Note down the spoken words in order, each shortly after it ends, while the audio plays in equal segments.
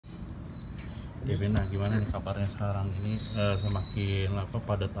Devina, gimana nih kabarnya sekarang ini? Semakin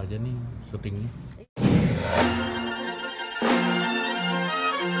padat aja nih syutingnya.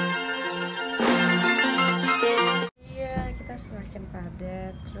 Iya, kita semakin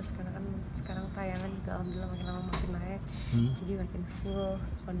padat. Terus karena kan sekarang tayangan juga alhamdulillah makin lama makin naik, jadi makin full.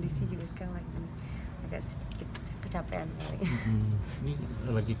 Kondisi juga sekarang lagi agak sedikit kecapean kali. Ini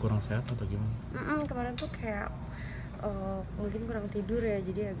lagi kurang sehat atau gimana? Kemarin tuh kayak mungkin kurang tidur ya,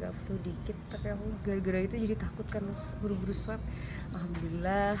 jadi agak flu dikit. Tapi aku gara-gara itu jadi takut kan, buru-buru swab.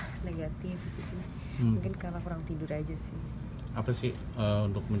 Alhamdulillah negatif gitu. Mungkin karena kurang tidur aja sih. Apa sih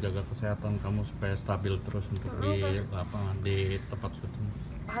untuk menjaga kesehatan kamu supaya stabil terus untuk di lapangan, di tempat syuting?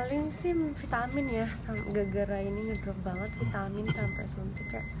 Paling sih vitamin ya, gara-gara ini ngedrop banget vitamin sampai suntik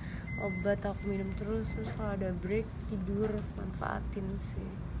kayak obat aku minum terus kalau ada break tidur manfaatin sih.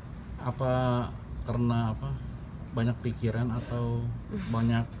 Apa karena banyak pikiran atau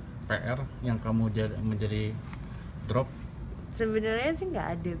banyak PR yang kamu menjadi drop? Sebenarnya sih nggak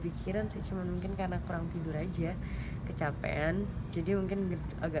ada pikiran sih, cuma mungkin karena kurang tidur aja, kecapean, jadi mungkin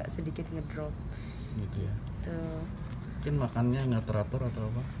agak sedikit ngedrop Gitu ya. tuh. Mungkin makannya nggak teratur atau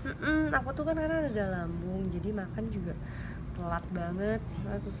apa? Aku tuh kan karena ada lambung, jadi makan juga telat banget,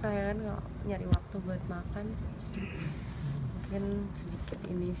 susah ya kan kalau nyari waktu buat makan. Mungkin sedikit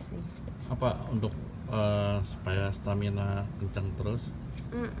ini sih. Apa untuk supaya stamina kencang terus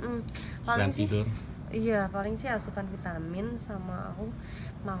Paling selain sih tidur? iya, paling sih asupan vitamin sama aku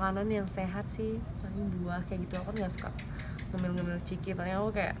makanan yang sehat sih, paling buah kayak gitu. Aku nggak suka ngemil-ngemil ciki, paling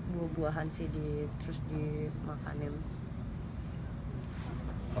aku kayak buah-buahan sih terus dimakanin.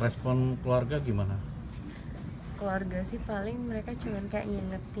 Respon keluarga gimana? Keluarga sih paling mereka cuman kayak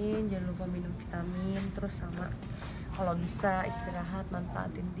ngingetin jangan lupa minum vitamin, terus sama kalau bisa istirahat,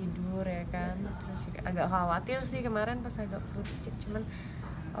 manfaatin tidur ya kan. Terus agak khawatir sih kemarin pas agak flu dikit, cuman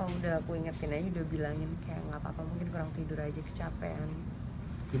udah aku ingetin aja, udah bilangin kayak nggak apa-apa, mungkin kurang tidur aja, kecapean.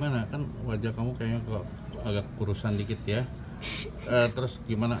 Gimana, kan wajah kamu kayaknya kok agak kurusan dikit ya. Terus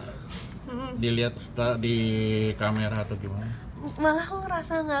gimana dilihat setelah di kamera atau gimana? Malah aku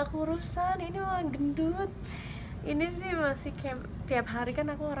ngerasa nggak kurusan, ini malah gendut. Ini sih masih kayak tiap hari kan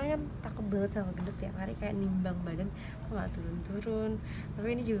aku orangnya kan takut banget sama gendut, tiap hari kayak nimbang badan kok nggak turun-turun. Tapi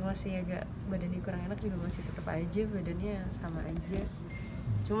ini juga masih agak badannya kurang enak, juga masih tetap aja badannya sama aja.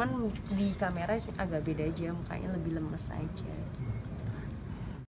 Cuman di kamera agak beda aja, mukanya lebih lemes aja.